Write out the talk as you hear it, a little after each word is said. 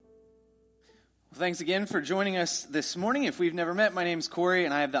Well, thanks again for joining us this morning. If we've never met, my name's Corey,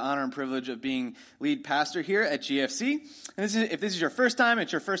 and I have the honor and privilege of being lead pastor here at GFC. And if this is your first time,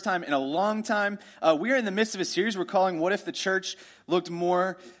 it's your first time in a long time. We are in the midst of a series we're calling What If the Church Looked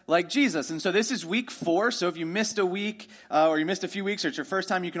More Like Jesus? And so this is week 4, so if you missed a week, or you missed a few weeks, or it's your first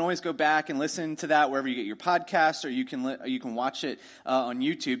time, you can always go back and listen to that wherever you get your podcasts, or you can watch it on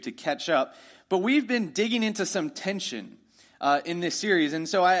YouTube to catch up. But we've been digging into some tension in this series. And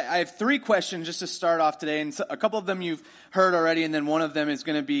so I have 3 questions just to start off today. And so a couple of them you've heard already, and then one of them is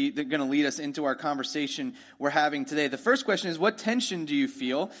going to lead us into our conversation we're having today. The first question is, what tension do you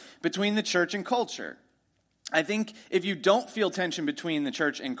feel between the church and culture? I think if you don't feel tension between the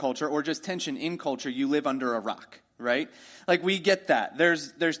church and culture, or just tension in culture, you live under a rock, right? Like, we get that.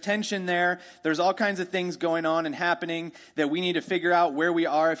 There's tension there. There's all kinds of things going on and happening that we need to figure out where we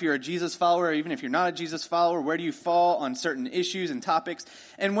are. If you're a Jesus follower, or even if you're not a Jesus follower, where do you fall on certain issues and topics?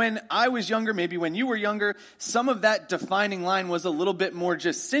 And when I was younger, maybe when you were younger, some of that defining line was a little bit more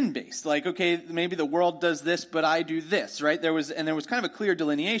just sin-based. Like, okay, maybe the world does this, but I do this, right? There was kind of a clear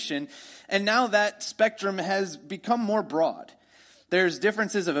delineation. And now that spectrum has become more broad. There's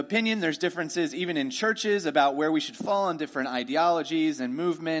differences of opinion. There's differences even in churches about where we should fall on different ideologies and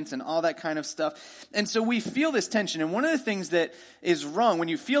movements and all that kind of stuff. And so we feel this tension. And one of the things that is wrong when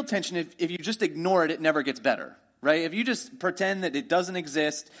you feel tension, if you just ignore it, it never gets better, right? If you just pretend that it doesn't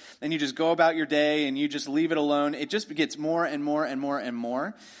exist and you just go about your day and you just leave it alone, it just gets more and more and more and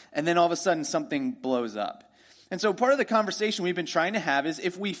more. And then all of a sudden something blows up. And so part of the conversation we've been trying to have is,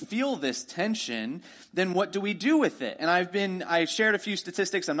 if we feel this tension, then what do we do with it? And I shared a few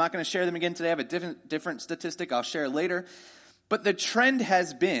statistics. I'm not going to share them again today. I have a different statistic I'll share later. But the trend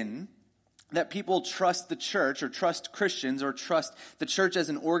has been that people trust the church, or trust Christians, or trust the church as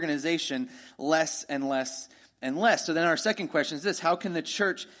an organization less and less and less. So then our second question is this: how can the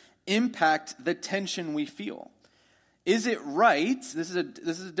church impact the tension we feel? Is it right, this is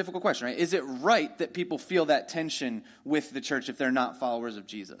a difficult question, right? Is it right that people feel that tension with the church if they're not followers of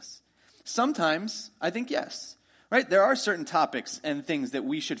Jesus? Sometimes, I think yes, right? There are certain topics and things that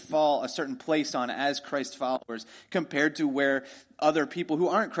we should fall a certain place on as Christ followers compared to where other people who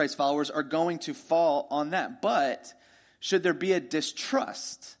aren't Christ followers are going to fall on that. But should there be a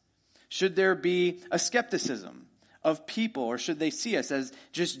distrust? Should there be a skepticism of people, or should they see us as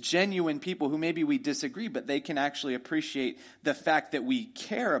just genuine people who maybe we disagree, but they can actually appreciate the fact that we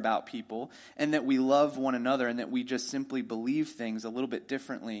care about people and that we love one another and that we just simply believe things a little bit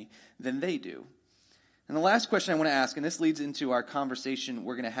differently than they do? And the last question I want to ask, and this leads into our conversation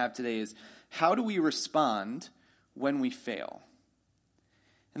we're going to have today, is how do we respond when we fail?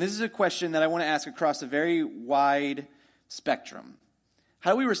 And this is a question that I want to ask across a very wide spectrum.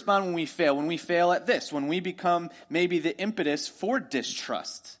 How do we respond when we fail? When we fail at this, when we become maybe the impetus for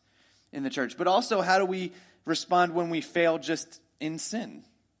distrust in the church. But also, how do we respond when we fail just in sin?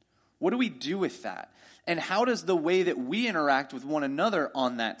 What do we do with that? And how does the way that we interact with one another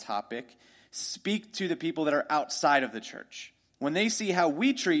on that topic speak to the people that are outside of the church? When they see how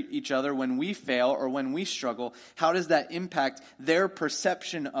we treat each other when we fail or when we struggle, how does that impact their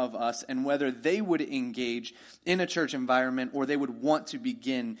perception of us and whether they would engage in a church environment or they would want to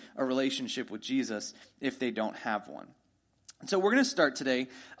begin a relationship with Jesus if they don't have one? And so we're going to start today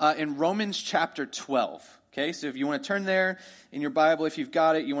in Romans chapter 12. Okay, so if you want to turn there in your Bible, if you've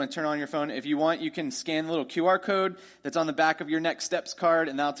got it, you want to turn on your phone. If you want, you can scan the little QR code that's on the back of your Next Steps card,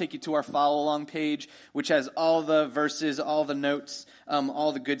 and that'll take you to our follow-along page, which has all the verses, all the notes,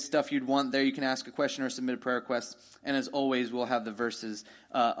 all the good stuff you'd want there. You can ask a question or submit a prayer request, and as always, we'll have the verses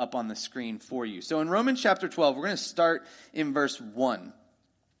up on the screen for you. So in Romans chapter 12, we're going to start in verse 1.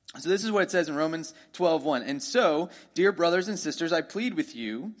 So this is what it says in Romans 12:1. And so, dear brothers and sisters, I plead with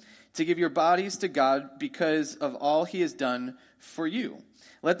you to give your bodies to God because of all he has done for you.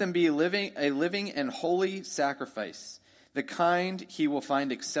 Let them be a living and holy sacrifice, the kind he will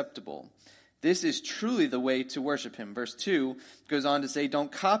find acceptable. This is truly the way to worship him. Verse 2 goes on to say,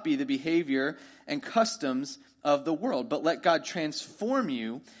 don't copy the behavior and customs of the world, but let God transform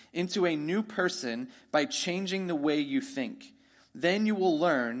you into a new person by changing the way you think. Then you will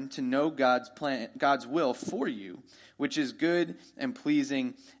learn to know God's will for you, which is good and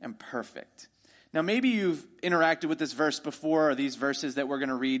pleasing and perfect. Now, maybe you've interacted with this verse before, or these verses that we're going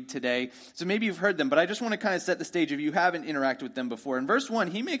to read today. So maybe you've heard them, but I just want to kind of set the stage if you haven't interacted with them before. In verse 1,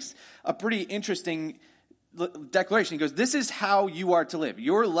 he makes a pretty interesting declaration. He goes, this is how you are to live.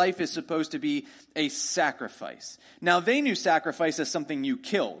 Your life is supposed to be a sacrifice. Now, they knew sacrifice as something you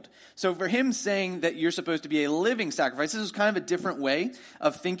killed. So for him saying that you're supposed to be a living sacrifice, this is kind of a different way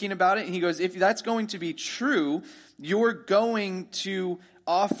of thinking about it. And he goes, if that's going to be true, you're going to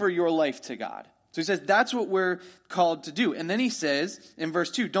offer your life to God. So he says that's what we're called to do. And then he says in verse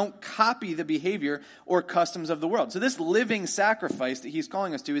 2, don't copy the behavior or customs of the world. So this living sacrifice that he's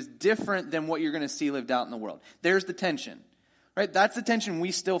calling us to is different than what you're going to see lived out in the world. There's the tension, right? That's the tension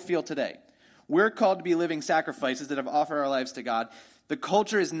we still feel today. We're called to be living sacrifices that have offered our lives to God. The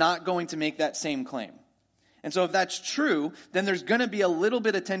culture is not going to make that same claim. And so if that's true, then there's going to be a little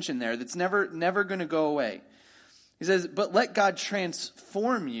bit of tension there that's never going to go away. He says, but let God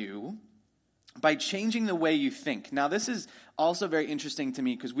transform you by changing the way you think. Now, this is also very interesting to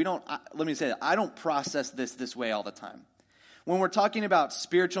me because let me say that, I don't process this way all the time. When we're talking about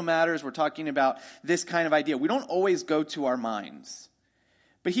spiritual matters, we're talking about this kind of idea, we don't always go to our minds.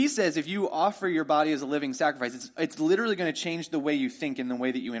 But he says if you offer your body as a living sacrifice, it's literally going to change the way you think and the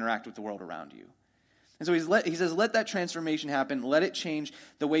way that you interact with the world around you. And so he says, let that transformation happen. Let it change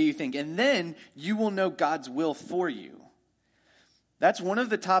the way you think. And then you will know God's will for you. That's one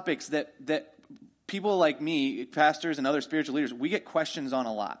of the topics that people like me, pastors and other spiritual leaders, we get questions on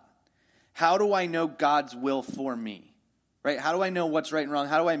a lot. How do I know God's will for me? Right? How do I know what's right and wrong?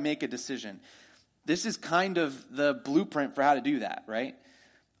 How do I make a decision? This is kind of the blueprint for how to do that, right?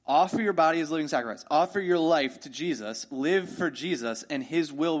 Offer your body as a living sacrifice. Offer your life to Jesus. Live for Jesus, and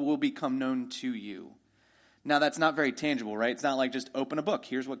his will become known to you. Now, that's not very tangible, right? It's not like just open a book.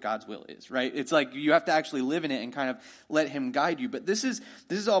 Here's what God's will is, right? It's like you have to actually live in it and kind of let him guide you. But this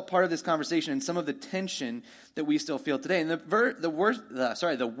is all part of this conversation and some of the tension that we still feel today. And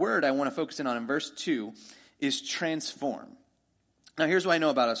the word I want to focus in on in verse 2 is transform. Now, here's what I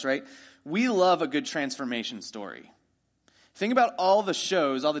know about us, right? We love a good transformation story. Think about all the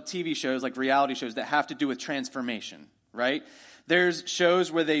shows, all the TV shows, like reality shows that have to do with transformation, right? There's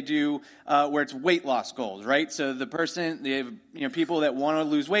shows where they do, where it's weight loss goals, right? So the person, they have, people that want to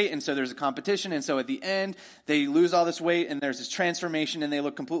lose weight, and so there's a competition, and so at the end, they lose all this weight, and there's this transformation, and they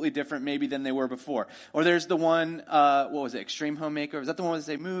look completely different maybe than they were before. Or there's the one, what was it, Extreme Home Makeover? Is that the one where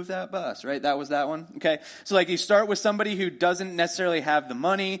they say, move that bus, right? That was that one? Okay. So like you start with somebody who doesn't necessarily have the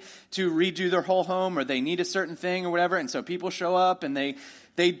money to redo their whole home, or they need a certain thing or whatever, and so people show up, and they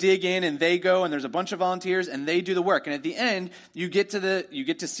dig in and they go, and there's a bunch of volunteers and they do the work. And at the end, you get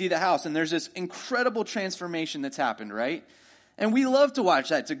to see the house, and there's this incredible transformation that's happened, right? And we love to watch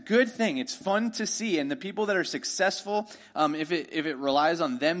that. It's a good thing. It's fun to see. And the people that are successful, if it relies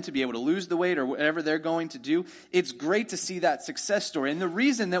on them to be able to lose the weight or whatever they're going to do, it's great to see that success story. And the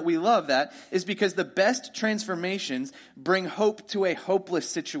reason that we love that is because the best transformations bring hope to a hopeless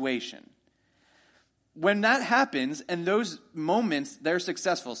situation. When that happens, and those moments, they're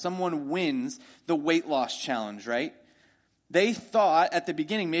successful. Someone wins the weight loss challenge, right? They thought at the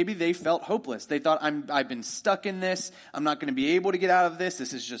beginning, maybe they felt hopeless. They thought, I've been stuck in this. I'm not going to be able to get out of this.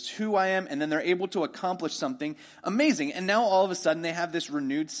 This is just who I am. And then they're able to accomplish something amazing. And now all of a sudden they have this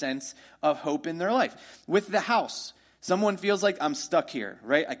renewed sense of hope in their life. With the house, someone feels like I'm stuck here,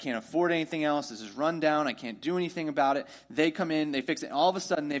 right? I can't afford anything else. This is run down. I can't do anything about it. They come in, they fix it. And all of a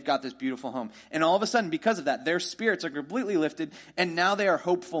sudden, they've got this beautiful home. And all of a sudden, because of that, their spirits are completely lifted, and now they are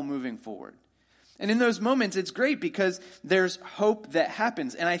hopeful moving forward. And in those moments, it's great because there's hope that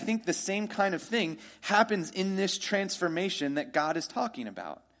happens. And I think the same kind of thing happens in this transformation that God is talking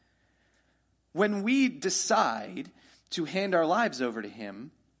about. When we decide to hand our lives over to him,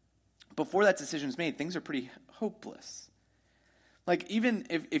 before that decision is made, things are pretty hopeless. Like, even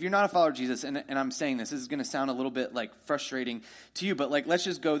if you're not a follower of Jesus, and I'm saying this is going to sound a little bit like frustrating to you, but like, let's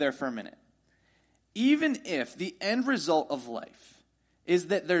just go there for a minute. Even if the end result of life is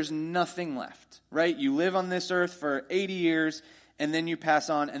that there's nothing left, right? You live on this earth for 80 years, and then you pass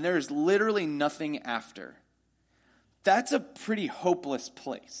on, and there's literally nothing after. That's a pretty hopeless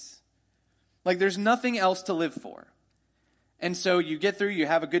place. Like, there's nothing else to live for. And so you get through, you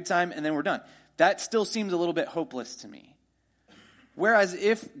have a good time, and then we're done. That still seems a little bit hopeless to me. Whereas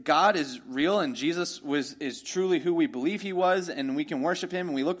if God is real and Jesus is truly who we believe he was, and we can worship him,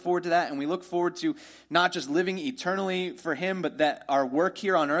 and we look forward to that, and we look forward to not just living eternally for him, but that our work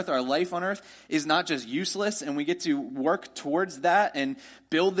here on earth, our life on earth, is not just useless, and we get to work towards that and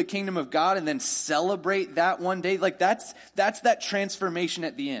build the kingdom of God and then celebrate that one day. Like, that's that transformation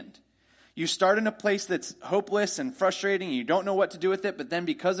at the end. You start in a place that's hopeless and frustrating, and you don't know what to do with it, but then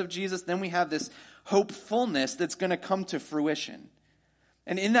because of Jesus, then we have this hopefulness that's going to come to fruition.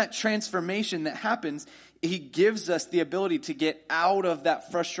 And in that transformation that happens, he gives us the ability to get out of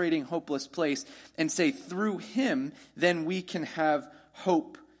that frustrating, hopeless place and say, through him, then we can have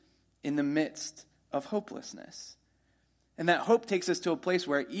hope in the midst of hopelessness. And that hope takes us to a place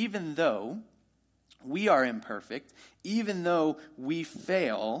where even though we are imperfect, even though we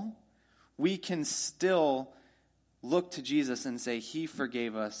fail, we can still look to Jesus and say, he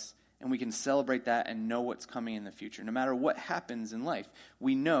forgave us and we can celebrate that and know what's coming in the future. No matter what happens in life,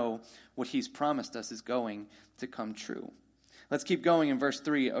 we know what he's promised us is going to come true. Let's keep going in verse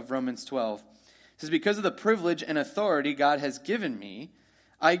 3 of Romans 12. It says, because of the privilege and authority God has given me,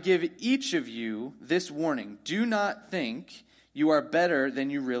 I give each of you this warning. Do not think you are better than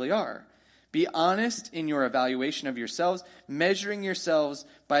you really are. Be honest in your evaluation of yourselves, measuring yourselves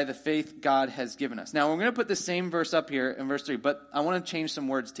by the faith God has given us. Now, we're going to put the same verse up here in verse 3, but I want to change some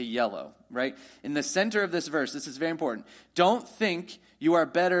words to yellow, right? In the center of this verse, this is very important. Don't think you are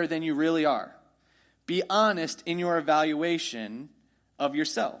better than you really are. Be honest in your evaluation of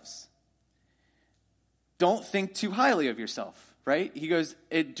yourselves. Don't think too highly of yourself, right? He goes,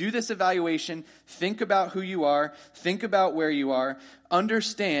 do this evaluation, think about who you are, think about where you are,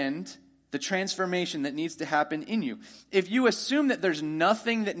 understand the transformation that needs to happen in you. If you assume that there's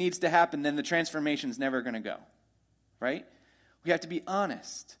nothing that needs to happen, then the transformation's never going to go, right? We have to be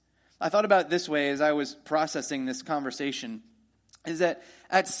honest. I thought about it this way as I was processing this conversation, is that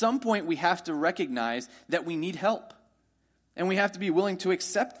at some point we have to recognize that we need help, and we have to be willing to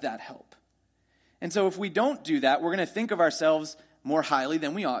accept that help. And so if we don't do that, we're going to think of ourselves more highly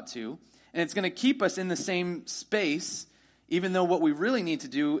than we ought to, and it's going to keep us in the same space, even though what we really need to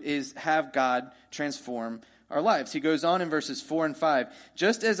do is have God transform our lives. He goes on in verses 4 and 5.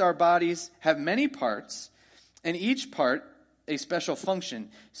 Just as our bodies have many parts, and each part a special function,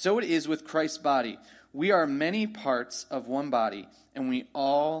 so it is with Christ's body. We are many parts of one body, and we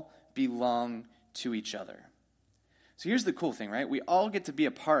all belong to each other. So here's the cool thing, right? We all get to be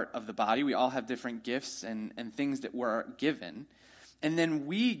a part of the body. We all have different gifts and things that we're given. And then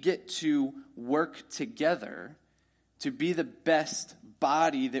we get to work together to be the best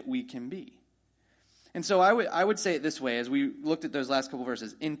body that we can be. And so I would say it this way, as we looked at those last couple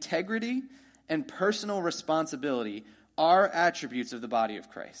verses. Integrity and personal responsibility are attributes of the body of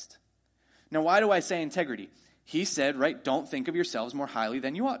Christ. Now, why do I say integrity? He said, right, don't think of yourselves more highly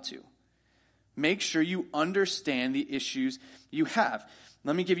than you ought to. Make sure you understand the issues you have.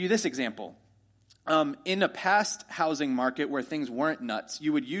 Let me give you this example. In a past housing market where things weren't nuts,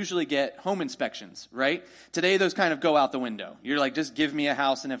 you would usually get home inspections, right? Today, those kind of go out the window. You're like, just give me a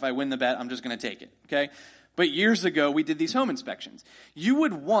house, and if I win the bet, I'm just going to take it, okay? But years ago, we did these home inspections. You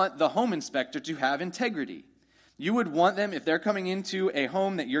would want the home inspector to have integrity. You would want them, if they're coming into a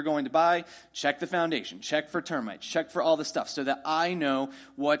home that you're going to buy, check the foundation, check for termites, check for all the stuff so that I know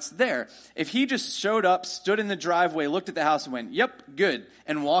what's there. If he just showed up, stood in the driveway, looked at the house and went, yep, good,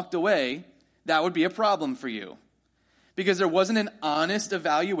 and walked away, that would be a problem for you because there wasn't an honest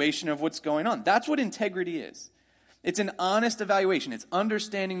evaluation of what's going on. That's what integrity is. It's an honest evaluation. It's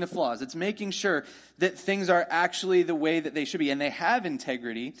understanding the flaws. It's making sure that things are actually the way that they should be, and they have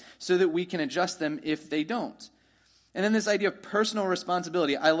integrity so that we can adjust them if they don't. And then this idea of personal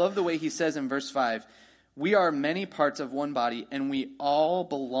responsibility. I love the way he says in verse 5, we are many parts of one body, and we all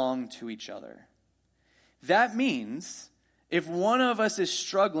belong to each other. That means if one of us is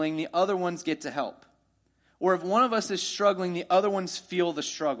struggling, the other ones get to help. Or if one of us is struggling, the other ones feel the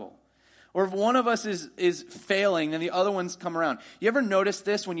struggle. Or if one of us is failing, then the other ones come around. You ever notice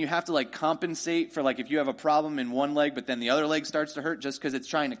this when you have to compensate for if you have a problem in one leg, but then the other leg starts to hurt just because it's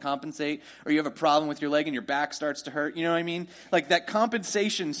trying to compensate? Or you have a problem with your leg and your back starts to hurt? You know what I mean? That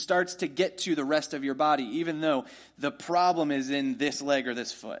compensation starts to get to the rest of your body, even though the problem is in this leg or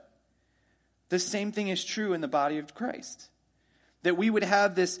this foot. The same thing is true in the body of Christ. That we would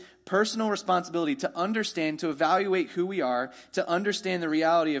have this personal responsibility to understand, to evaluate who we are, to understand the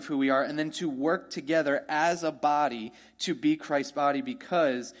reality of who we are, and then to work together as a body to be Christ's body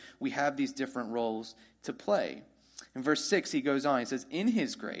because we have these different roles to play. In verse 6, he goes on, he says, in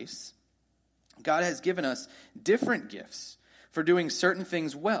his grace, God has given us different gifts for doing certain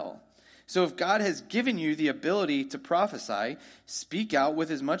things well. So if God has given you the ability to prophesy, speak out with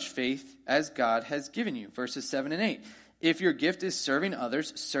as much faith as God has given you. Verses 7 and 8. If your gift is serving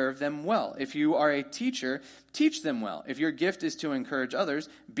others, serve them well. If you are a teacher, teach them well. If your gift is to encourage others,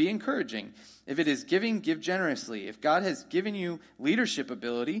 be encouraging. If it is giving, give generously. If God has given you leadership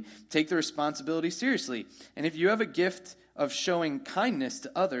ability, take the responsibility seriously. And if you have a gift of showing kindness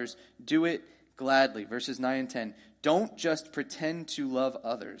to others, do it gladly. Verses 9 and 10. Don't just pretend to love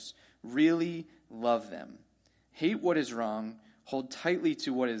others. Really love them. Hate what is wrong. Hold tightly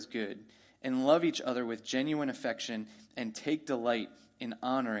to what is good. And love each other with genuine affection and take delight in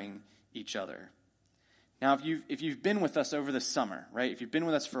honoring each other. Now, if you've been with us over the summer, right, if you've been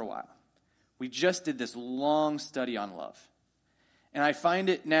with us for a while, we just did this long study on love. And I find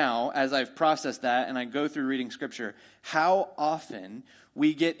it now, as I've processed that and I go through reading Scripture, how often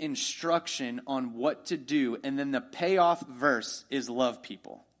we get instruction on what to do, and then the payoff verse is love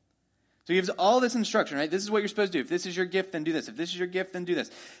people. So he gives all this instruction, right? This is what you're supposed to do. If this is your gift, then do this. If this is your gift, then do this.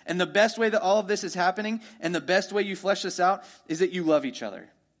 And the best way that all of this is happening, and the best way you flesh this out, is that you love each other.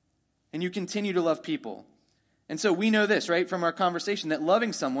 And you continue to love people. And so we know this, right, from our conversation, that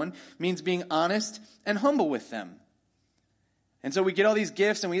loving someone means being honest and humble with them. And so we get all these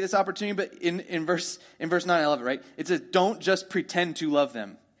gifts and we get this opportunity, but in verse 9, I love it, right? It says, don't just pretend to love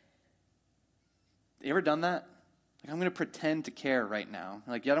them. You ever done that? Like, I'm going to pretend to care right now.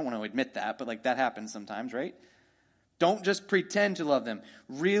 Like, I don't want to admit that, but like that happens sometimes, right? Don't just pretend to love them.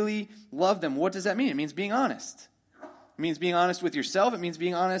 Really love them. What does that mean? It means being honest. It means being honest with yourself. It means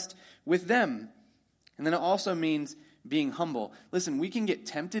being honest with them. And then it also means being humble. Listen, we can get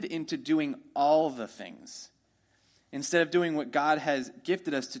tempted into doing all the things instead of doing what God has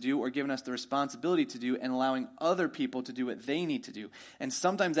gifted us to do or given us the responsibility to do and allowing other people to do what they need to do. And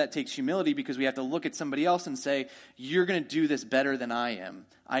sometimes that takes humility because we have to look at somebody else and say, you're going to do this better than I am.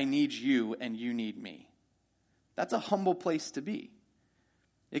 I need you and you need me. That's a humble place to be.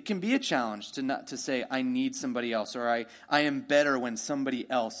 It can be a challenge to say, I need somebody else, or I am better when somebody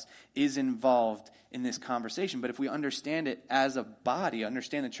else is involved in this conversation. But if we understand it as a body,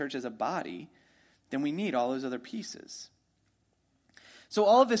 understand the church as a body, then we need all those other pieces. So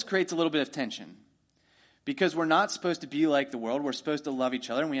all of this creates a little bit of tension because we're not supposed to be like the world. We're supposed to love each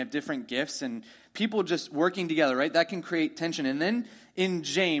other, and we have different gifts, and people just working together, right? That can create tension. And then in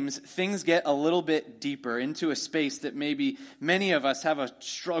James, things get a little bit deeper into a space that maybe many of us have a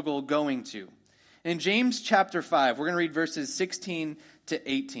struggle going to. In James chapter 5, we're going to read verses 16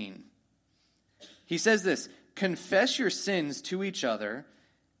 to 18. He says this, confess your sins to each other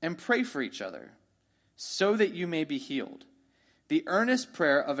and pray for each other, so that you may be healed. The earnest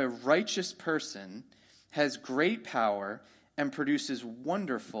prayer of a righteous person has great power and produces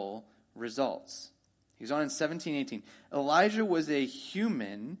wonderful results. He's on in 17:18. Elijah was a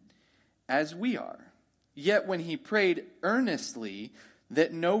human as we are. Yet when he prayed earnestly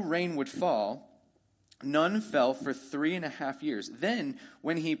that no rain would fall, none fell for 3.5 years. Then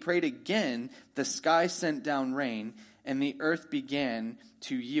when he prayed again, the sky sent down rain, and the earth began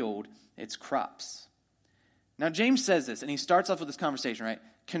to yield its crops. Now, James says this, and he starts off with this conversation, right?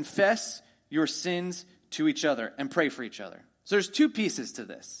 Confess your sins to each other and pray for each other. So there's two pieces to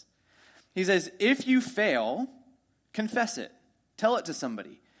this. He says, if you fail, confess it. Tell it to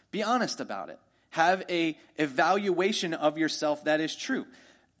somebody. Be honest about it. Have a evaluation of yourself that is true.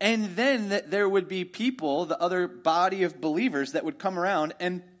 And then that there would be people, the other body of believers, that would come around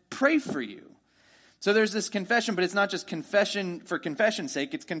and pray for you. So there's this confession, but it's not just confession for confession's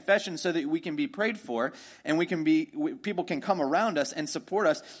sake. It's confession so that we can be prayed for, and people can come around us and support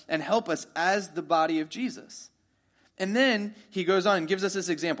us and help us as the body of Jesus. And then he goes on and gives us this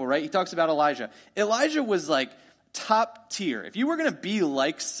example, right? He talks about Elijah. Elijah was like top tier. If you were going to be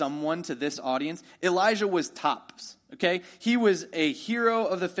like someone to this audience, Elijah was tops, okay? He was a hero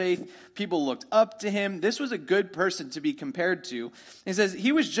of the faith. People looked up to him. This was a good person to be compared to. He says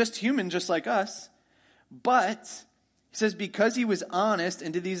he was just human, just like us. But, he says, because he was honest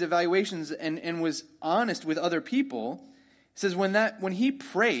and did these evaluations and was honest with other people, he says when he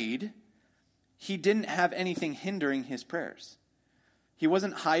prayed, he didn't have anything hindering his prayers. He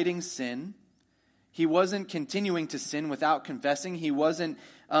wasn't hiding sin. He wasn't continuing to sin without confessing. He wasn't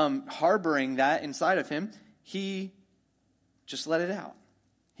harboring that inside of him. He just let it out.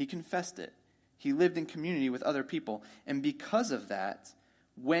 He confessed it. He lived in community with other people. And because of that,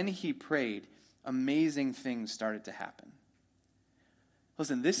 when he prayed, amazing things started to happen.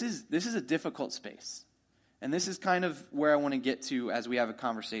 Listen, this is a difficult space. And this is kind of where I want to get to as we have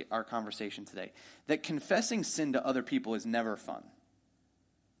our conversation today. That confessing sin to other people is never fun.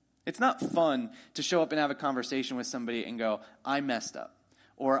 It's not fun to show up and have a conversation with somebody and go, I messed up,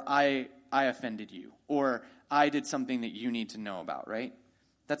 or I offended you, or I did something that you need to know about, right?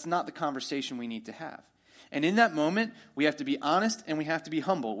 That's not the conversation we need to have. And in that moment, we have to be honest and we have to be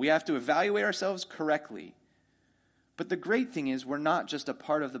humble. We have to evaluate ourselves correctly. But the great thing is we're not just a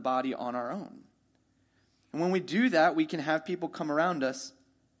part of the body on our own. And when we do that, we can have people come around us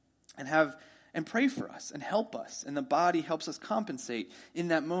and pray for us and help us. And the body helps us compensate in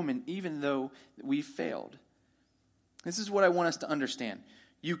that moment, even though we failed. This is what I want us to understand.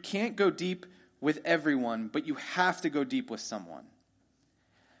 You can't go deep with everyone, but you have to go deep with someone.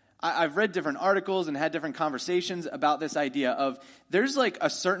 I've read different articles and had different conversations about this idea of there's like a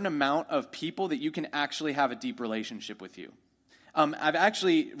certain amount of people that you can actually have a deep relationship with you. I've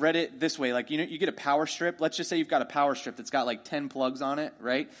actually read it this way, like, you get a power strip. Let's just say you've got a power strip that's got like 10 plugs on it,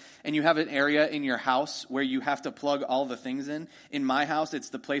 right? And you have an area in your house where you have to plug all the things in. In my house, it's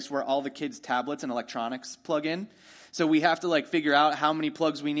the place where all the kids' tablets and electronics plug in. So we have to like figure out how many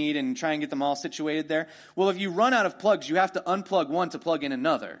plugs we need and try and get them all situated there. Well, if you run out of plugs, you have to unplug one to plug in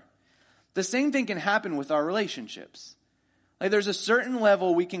another. The same thing can happen with our relationships. Like there's a certain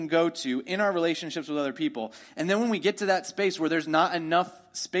level we can go to in our relationships with other people. And then when we get to that space where there's not enough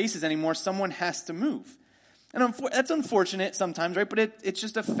spaces anymore, someone has to move. And that's unfortunate sometimes, right? But it's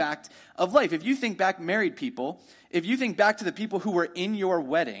just a fact of life. If you think back, married people, if you think back to the people who were in your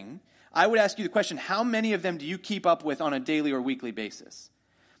wedding, I would ask you the question, how many of them do you keep up with on a daily or weekly basis?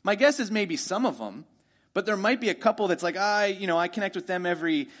 My guess is maybe some of them, but there might be a couple that's like, I connect with them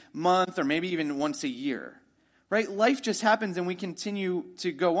every month or maybe even once a year. Right? Life just happens and we continue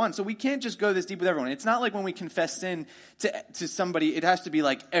to go on. So we can't just go this deep with everyone. It's not like when we confess sin to somebody, it has to be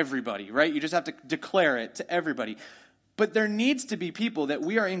like everybody, right? You just have to declare it to everybody. But there needs to be people that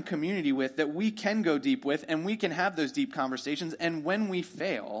we are in community with that we can go deep with and we can have those deep conversations. And when we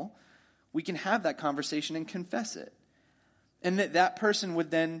fail, we can have that conversation and confess it. And that person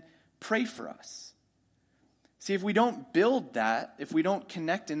would then pray for us. See, if we don't build that, if we don't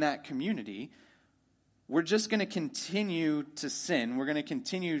connect in that community, we're just going to continue to sin. We're going to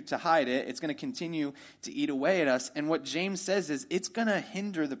continue to hide it. It's going to continue to eat away at us. And what James says is it's going to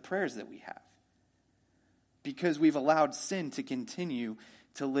hinder the prayers that we have because we've allowed sin to continue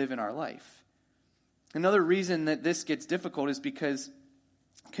to live in our life. Another reason that this gets difficult is because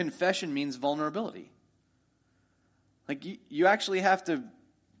confession means vulnerability. Like you actually have to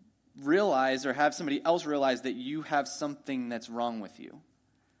realize or have somebody else realize that you have something that's wrong with you.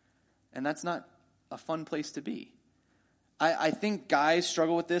 And that's not a fun place to be. I think guys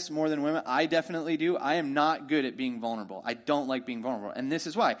struggle with this more than women. I definitely do. I am not good at being vulnerable. I don't like being vulnerable. And this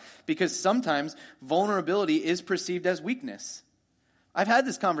is why. Because sometimes vulnerability is perceived as weakness. I've had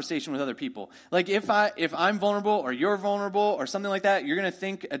this conversation with other people. Like if I'm vulnerable or you're vulnerable or something like that, you're going to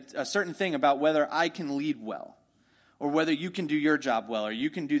think a certain thing about whether I can lead well. Or whether you can do your job well, or you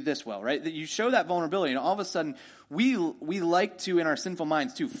can do this well, right? That you show that vulnerability, and all of a sudden, we like to, in our sinful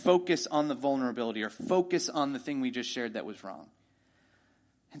minds, to focus on the vulnerability, or focus on the thing we just shared that was wrong.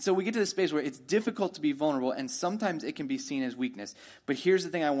 And so we get to this space where it's difficult to be vulnerable, and sometimes it can be seen as weakness. But here's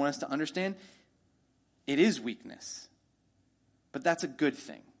the thing I want us to understand. It is weakness. But that's a good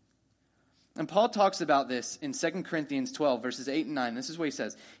thing. And Paul talks about this in 2 Corinthians 12, verses 8 and 9. This is what he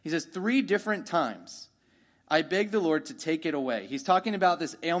says. He says, 3 different times I beg the Lord to take it away. He's talking about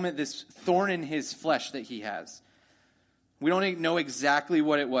this ailment, this thorn in his flesh that he has. We don't know exactly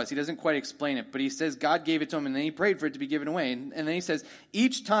what it was. He doesn't quite explain it, but he says God gave it to him, and then he prayed for it to be given away. And then he says,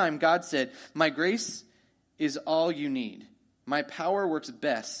 each time God said, my grace is all you need. My power works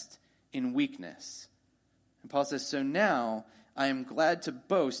best in weakness. And Paul says, so now I am glad to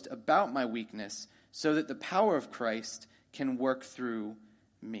boast about my weakness so that the power of Christ can work through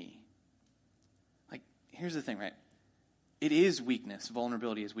me. Here's the thing, right? It is weakness.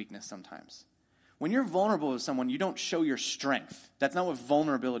 Vulnerability is weakness sometimes. When you're vulnerable with someone, you don't show your strength. That's not what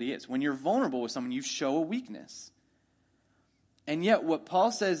vulnerability is. When you're vulnerable with someone, you show a weakness. And yet what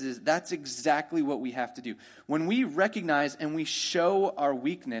Paul says is that's exactly what we have to do. When we recognize and we show our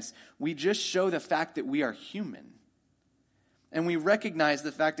weakness, we just show the fact that we are human. And we recognize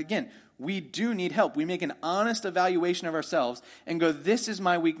the fact, again, we do need help. We make an honest evaluation of ourselves and go, this is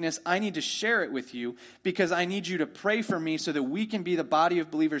my weakness. I need to share it with you because I need you to pray for me so that we can be the body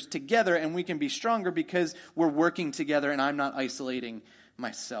of believers together and we can be stronger because we're working together and I'm not isolating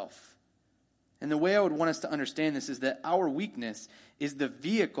myself. And the way I would want us to understand this is that our weakness is the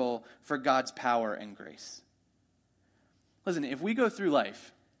vehicle for God's power and grace. Listen, if we go through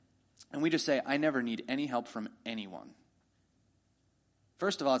life and we just say, I never need any help from anyone,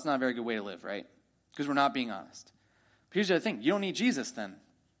 first of all, it's not a very good way to live, right? Because we're not being honest. But here's the other thing. You don't need Jesus then.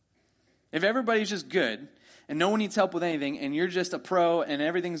 If everybody's just good and no one needs help with anything and you're just a pro and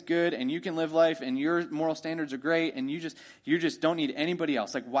everything's good and you can live life and your moral standards are great and you just don't need anybody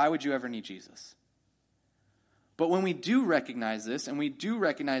else, like why would you ever need Jesus? But when we do recognize this and we do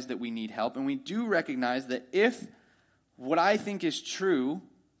recognize that we need help and we do recognize that if what I think is true,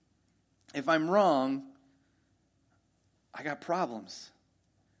 if I'm wrong, I got problems.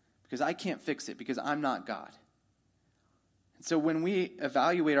 Because I can't fix it, because I'm not God. And so when we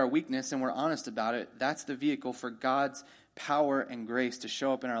evaluate our weakness and we're honest about it, that's the vehicle for God's power and grace to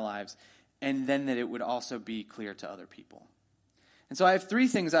show up in our lives, and then that it would also be clear to other people. And so I have 3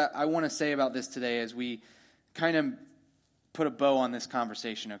 things I want to say about this today as we kind of put a bow on this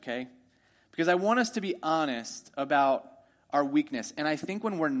conversation, okay? Because I want us to be honest about our weakness. And I think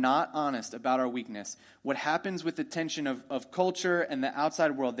when we're not honest about our weakness, what happens with the tension of culture and the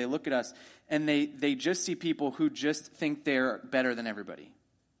outside world, they look at us and they just see people who just think they're better than everybody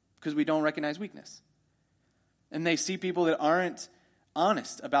because we don't recognize weakness. And they see people that aren't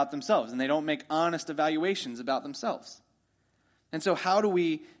honest about themselves, and they don't make honest evaluations about themselves. And so how do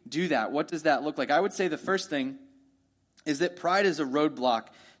we do that? What does that look like? I would say the first thing is that pride is a roadblock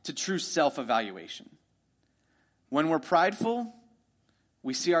to true self-evaluation. When we're prideful,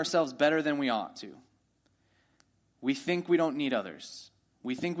 we see ourselves better than we ought to. We think we don't need others.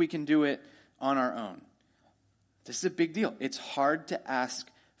 We think we can do it on our own. This is a big deal. It's hard to ask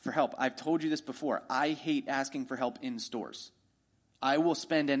for help. I've told you this before. I hate asking for help in stores. I will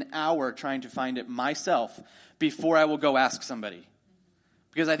spend an hour trying to find it myself before I will go ask somebody.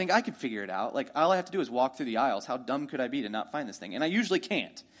 Because I think I can figure it out. Like, all I have to do is walk through the aisles. How dumb could I be to not find this thing? And I usually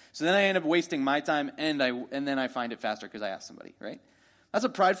can't. So then I end up wasting my time, and then I find it faster because I asked somebody, right? That's a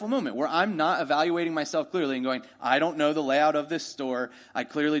prideful moment where I'm not evaluating myself clearly and going, I don't know the layout of this store. I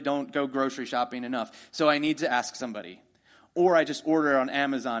clearly don't go grocery shopping enough. So I need to ask somebody. Or I just order it on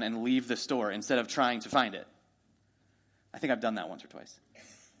Amazon and leave the store instead of trying to find it. I think I've done that once or twice.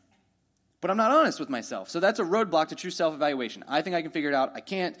 But I'm not honest with myself. So that's a roadblock to true self-evaluation. I think I can figure it out. I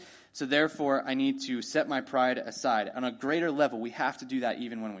can't. So therefore, I need to set my pride aside. On a greater level, we have to do that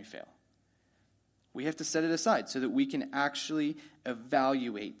even when we fail. We have to set it aside so that we can actually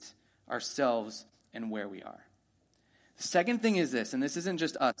evaluate ourselves and where we are. The second thing is this, and this isn't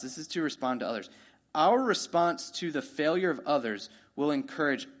just us. This is to respond to others. Our response to the failure of others will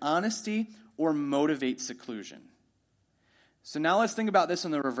encourage honesty or motivate seclusion. So now let's think about this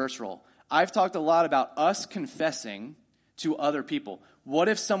in the reverse role. I've talked a lot about us confessing to other people. What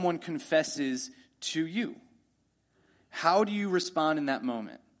if someone confesses to you? How do you respond in that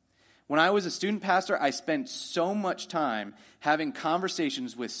moment? When I was a student pastor, I spent so much time having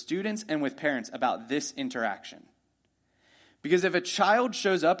conversations with students and with parents about this interaction. Because if a child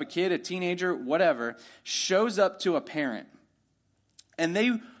shows up, a kid, a teenager, whatever, shows up to a parent, and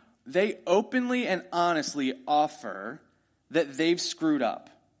they openly and honestly offer that they've screwed up,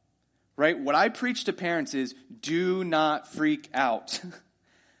 right? What I preach to parents is, do not freak out.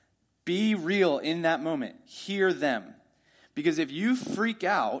 Be real in that moment. Hear them. Because if you freak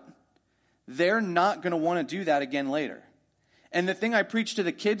out, they're not going to want to do that again later. And the thing I preached to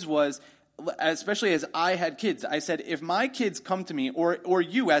the kids was, especially as I had kids, I said, if my kids come to me, or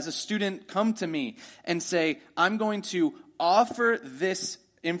you as a student come to me and say, I'm going to offer this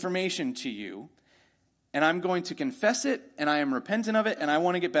information to you, and I'm going to confess it, and I am repentant of it, and I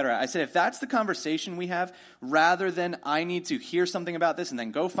want to get better at it. I said, if that's the conversation we have, rather than I need to hear something about this and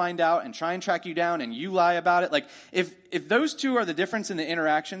then go find out and try and track you down and you lie about it, like if those two are the difference in the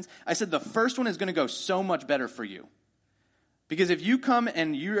interactions, I said the first one is going to go so much better for you. Because if you come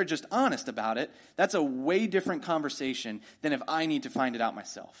and you're just honest about it, that's a way different conversation than if I need to find it out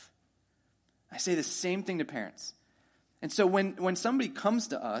myself. I say the same thing to parents. And so when somebody comes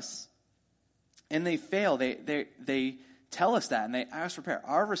to us and they fail, they tell us that and they ask for prayer,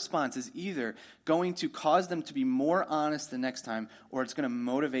 our response is either going to cause them to be more honest the next time, or it's going to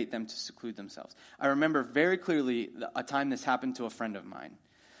motivate them to seclude themselves. I remember very clearly a time this happened to a friend of mine.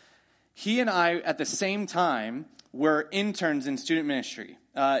 He and I, at the same time, were interns in student ministry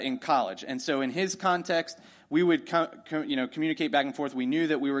in college. And so in his context, we would communicate back and forth. We knew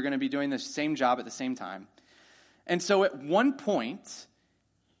that we were going to be doing the same job at the same time. And so at one point,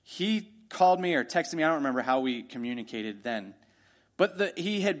 he called me or texted me. I don't remember how we communicated then. But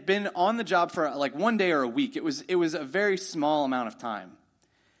he had been on the job for like one day or a week. It was a very small amount of time.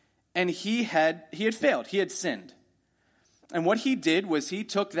 And he had failed. He had sinned. And what he did was he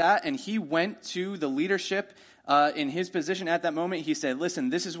took that and he went to the leadership in his position at that moment. He said, listen,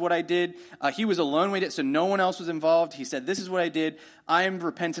 this is what I did. He was alone with it, so no one else was involved. He said, this is what I did. I am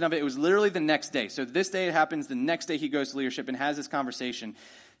repentant of it. It was literally the next day. So this day it happens. The next day he goes to leadership and has this conversation.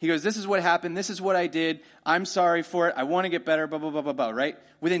 He goes, this is what happened. This is what I did. I'm sorry for it. I want to get better, blah, blah, blah, blah, blah, right?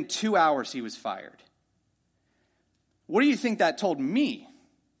 Within 2 hours, he was fired. What do you think that told me?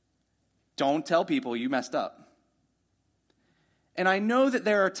 Don't tell people you messed up. And I know that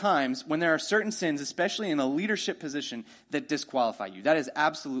there are times when there are certain sins, especially in a leadership position, that disqualify you. That is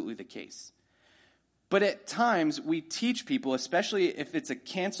absolutely the case. But at times, we teach people, especially if it's a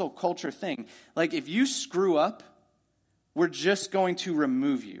cancel culture thing, like if you screw up, we're just going to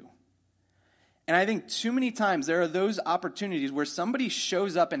remove you. And I think too many times there are those opportunities where somebody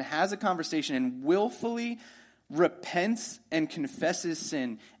shows up and has a conversation and willfully repents and confesses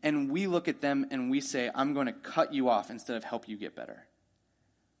sin, and we look at them and we say, I'm going to cut you off instead of help you get better.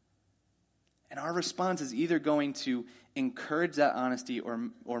 And our response is either going to encourage that honesty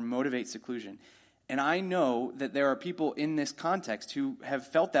or motivate seclusion. And I know that there are people in this context who have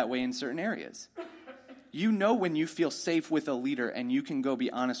felt that way in certain areas. You know when you feel safe with a leader and you can go be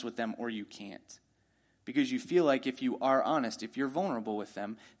honest with them, or you can't. because you feel like if you are honest, if you're vulnerable with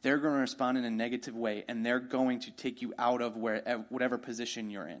them, they're going to respond in a negative way, and they're going to take you out of whatever position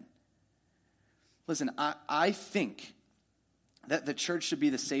you're in. Listen, I think that the church should be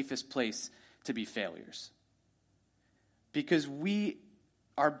the safest place to be failures. Because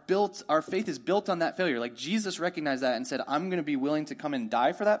our faith is built on that failure. Like Jesus recognized that and said, I'm going to be willing to come and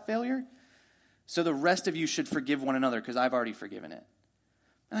die for that failure, so the rest of you should forgive one another because I've already forgiven it.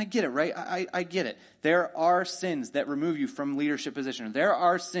 And I get it, right? I get it. There are sins that remove you from leadership position. There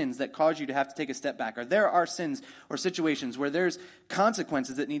are sins that cause you to have to take a step back. Or there are sins or situations where there's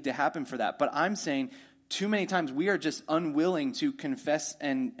consequences that need to happen for that. But I'm saying too many times we are just unwilling to confess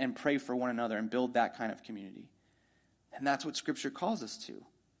and pray for one another and build that kind of community. And that's what Scripture calls us to.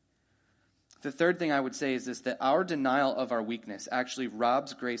 The third thing I would say is this, that our denial of our weakness actually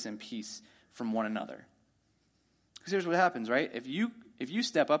robs grace and peace from one another. Because here's what happens, right? If you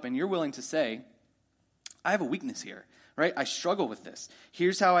step up and you're willing to say, I have a weakness here, right? I struggle with this.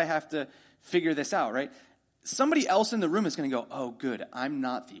 Here's how I have to figure this out, right? Somebody else in the room is going to go, oh, good, I'm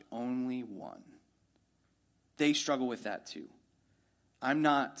not the only one. They struggle with that too. I'm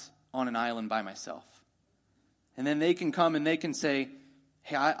not on an island by myself. And then they can come and they can say,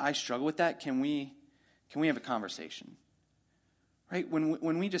 hey, I struggle with that. Can we have a conversation? Right?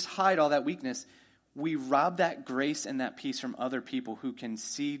 When we just hide all that weakness, we rob that grace and that peace from other people who can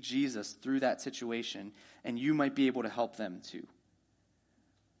see Jesus through that situation, and you might be able to help them too.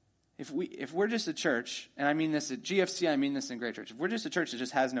 If we're just a church, and I mean this at GFC, I mean this in Great Church, if we're just a church that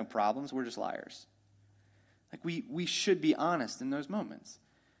just has no problems, we're just liars. Like we should be honest in those moments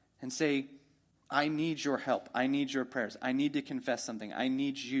and say, I need your help. I need your prayers. I need to confess something. I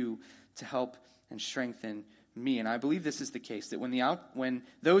need you to help and strengthen me. And I believe this is the case, that when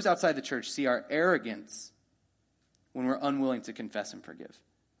those outside the church see our arrogance when we're unwilling to confess and forgive.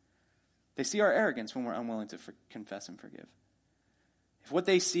 They see our arrogance when we're unwilling to confess and forgive. If what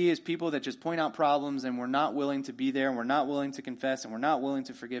they see is people that just point out problems and we're not willing to be there and we're not willing to confess and we're not willing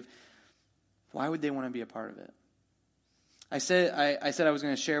to forgive, why would they want to be a part of it? I said I was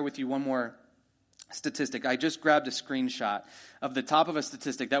going to share with you one more statistic. I just grabbed a screenshot of the top of a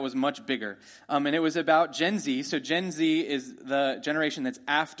statistic that was much bigger. And it was about Gen Z. So Gen Z is the generation that's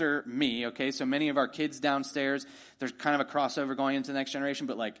after me, okay? So many of our kids downstairs, there's kind of a crossover going into the next generation,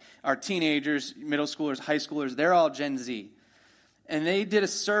 but like our teenagers, middle schoolers, high schoolers, they're all Gen Z. And they did a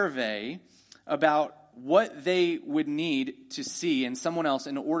survey about what they would need to see in someone else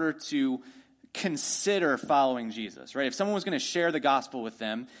in order to consider following Jesus, right? If someone was going to share the gospel with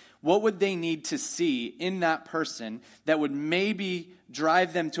them, what would they need to see in that person that would maybe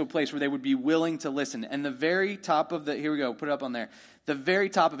drive them to a place where they would be willing to listen? And the very top of here we go, put it up on there. The very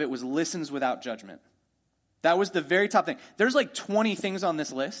top of it was listens without judgment. That was the very top thing. There's like 20 things on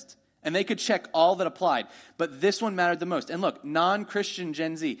this list, and they could check all that applied. But this one mattered the most. And look, non-Christian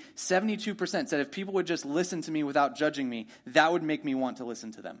Gen Z, 72% said if people would just listen to me without judging me, that would make me want to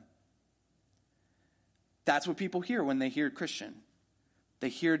listen to them. That's what people hear when they hear Christian. They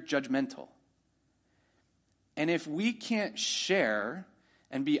hear judgmental. And if we can't share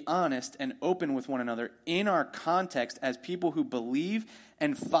and be honest and open with one another in our context as people who believe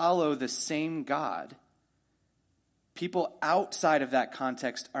and follow the same God, people outside of that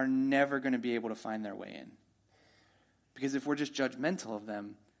context are never going to be able to find their way in. Because if we're just judgmental of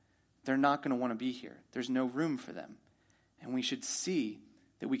them, they're not going to want to be here. There's no room for them. And we should see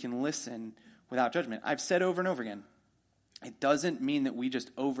that we can listen without judgment. I've said over and over again, it doesn't mean that we just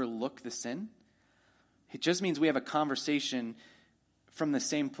overlook the sin. It just means we have a conversation from the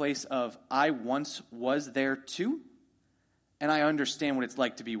same place of, I once was there too, and I understand what it's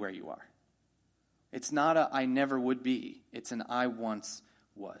like to be where you are. It's not a I never would be. It's an I once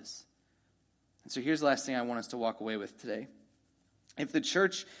was. And so here's the last thing I want us to walk away with today. If the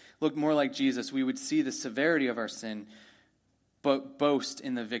church looked more like Jesus, we would see the severity of our sin, but boast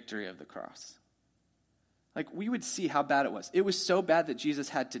in the victory of the cross. Like, we would see how bad it was. It was so bad that Jesus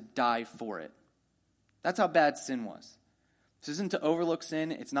had to die for it. That's how bad sin was. This isn't to overlook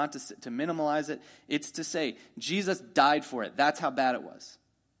sin. It's not to minimize it. It's to say, Jesus died for it. That's how bad it was.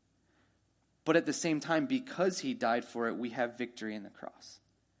 But at the same time, because he died for it, we have victory in the cross.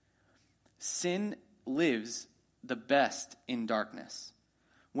 Sin lives the best in darkness.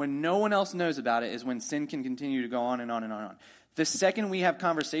 When no one else knows about it is when sin can continue to go on and on and on and on. The second we have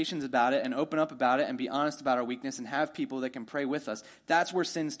conversations about it and open up about it and be honest about our weakness and have people that can pray with us, that's where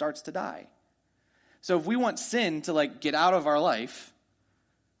sin starts to die. So if we want sin to get out of our life,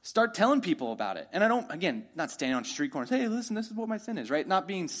 start telling people about it. And not standing on street corners, hey, listen, this is what my sin is, right? Not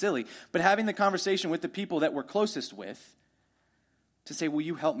being silly, but having the conversation with the people that we're closest with to say, will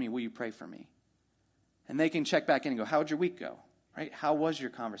you help me? Will you pray for me? And they can check back in and go, how'd your week go? Right? How was your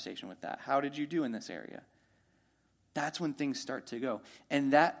conversation with that? How did you do in this area? That's when things start to go.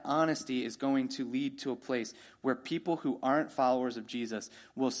 And that honesty is going to lead to a place where people who aren't followers of Jesus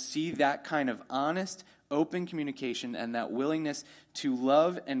will see that kind of honest, open communication and that willingness to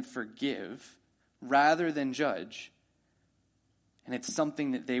love and forgive rather than judge. And it's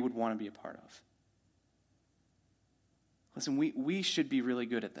something that they would want to be a part of. Listen, we should be really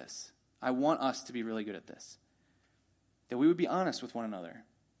good at this. I want us to be really good at this. That we would be honest with one another.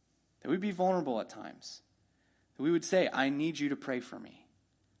 That we'd be vulnerable at times. That we would say, I need you to pray for me.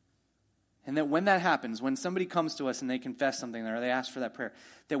 And that when that happens, when somebody comes to us and they confess something or they ask for that prayer,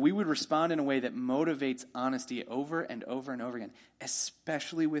 that we would respond in a way that motivates honesty over and over and over again,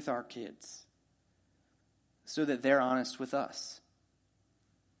 especially with our kids, so that they're honest with us.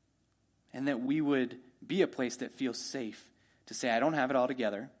 And that we would be a place that feels safe to say, I don't have it all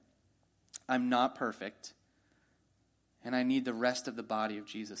together. I'm not perfect. And I need the rest of the body of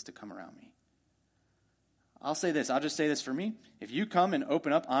Jesus to come around me. I'll say this. I'll just say this for me. If you come and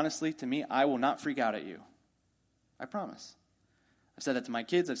open up honestly to me, I will not freak out at you. I promise. I've said that to my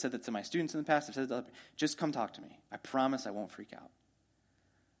kids. I've said that to my students in the past. I've said that to other people. Just come talk to me. I promise I won't freak out.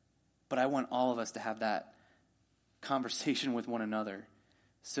 But I want all of us to have that conversation with one another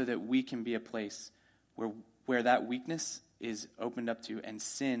so that we can be a place where that weakness is opened up to and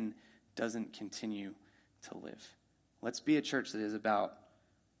sin doesn't continue to live. Let's be a church that is about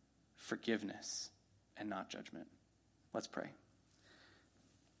forgiveness and not judgment. Let's pray.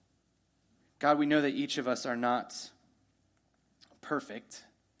 God, we know that each of us are not perfect,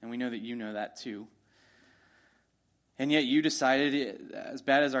 and we know that you know that too. And yet you decided, as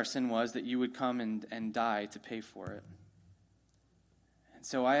bad as our sin was, that you would come and die to pay for it. And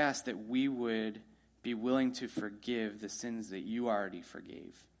so I ask that we would be willing to forgive the sins that you already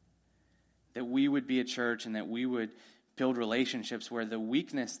forgave. That we would be a church and that we would build relationships where the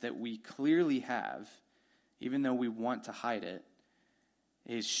weakness that we clearly have, even though we want to hide it,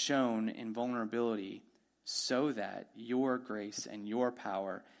 is shown in vulnerability so that your grace and your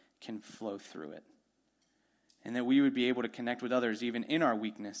power can flow through it. And that we would be able to connect with others even in our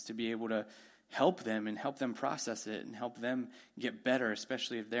weakness to be able to help them and help them process it and help them get better,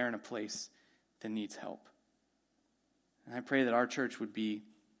 especially if they're in a place that needs help. And I pray that our church would be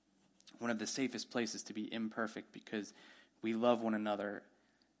one of the safest places to be imperfect because we love one another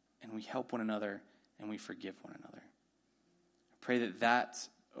and we help one another and we forgive one another. I pray that that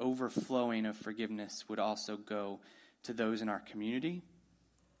overflowing of forgiveness would also go to those in our community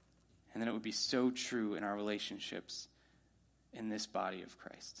and that it would be so true in our relationships in this body of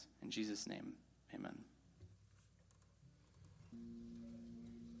Christ. In Jesus' name, amen.